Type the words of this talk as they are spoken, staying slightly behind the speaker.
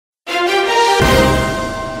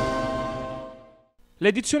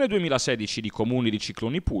L'edizione 2016 di Comuni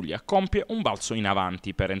Ricicloni Puglia compie un balzo in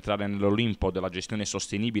avanti per entrare nell'Olimpo della gestione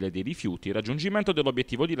sostenibile dei rifiuti. Il raggiungimento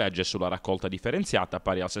dell'obiettivo di legge sulla raccolta differenziata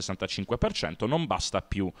pari al 65% non basta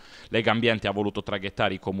più. Legambiente ha voluto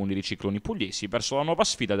traghettare i comuni ricicloni pugliesi verso la nuova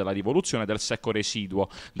sfida della rivoluzione del secco residuo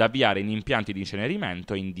da avviare in impianti di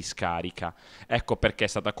incenerimento e in discarica. Ecco perché è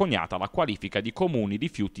stata coniata la qualifica di comuni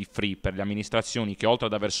rifiuti free per le amministrazioni che, oltre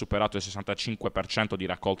ad aver superato il 65% di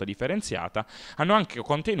raccolta differenziata, hanno anche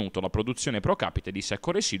contenuto la produzione pro capite di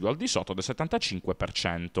secco residuo al di sotto del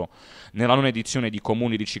 75%. Nella nona edizione di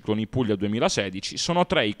Comuni Ricicloni Puglia 2016 sono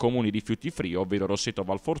 3 i comuni rifiuti free, ovvero Roseto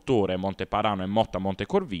Valfortore, Monteparano e Motta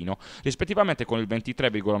Montecorvino, rispettivamente con il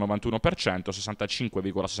 23,91%,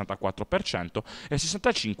 65,64% e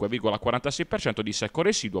 65,46% di secco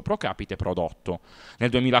residuo pro capite prodotto. Nel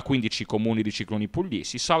 2015 i comuni ricicloni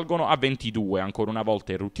pugliesi salgono a 22, ancora una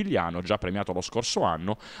volta il Rutigliano, già premiato lo scorso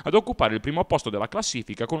anno, ad occupare il primo posto della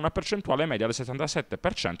classifica con una percentuale media del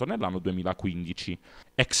 77% nell'anno 2015.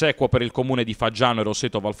 Ex equo per il comune di Faggiano e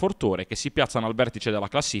Roseto Valfortore, che si piazzano al vertice della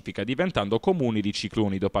classifica diventando comuni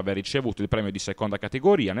ricicloni dopo aver ricevuto il premio di seconda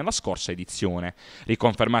categoria nella scorsa edizione.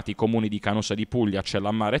 Riconfermati i comuni di Canosa di Puglia,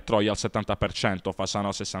 Cellammare e Troia al 70%, Fasano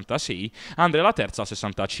al 66%, Andria la terza al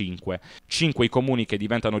 65%. 5 i comuni che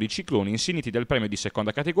diventano ricicloni insigniti del premio di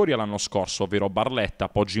seconda categoria l'anno scorso, ovvero Barletta,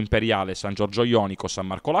 Poggio Imperiale, San Giorgio Ionico, San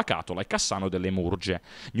Marco la Catola e Cassano delle Murge.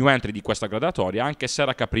 New entry di questa graduatoria anche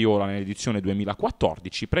Serra Capriola nell'edizione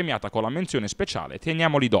 2014, premiata con la menzione speciale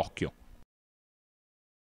Teniamoli d'occhio.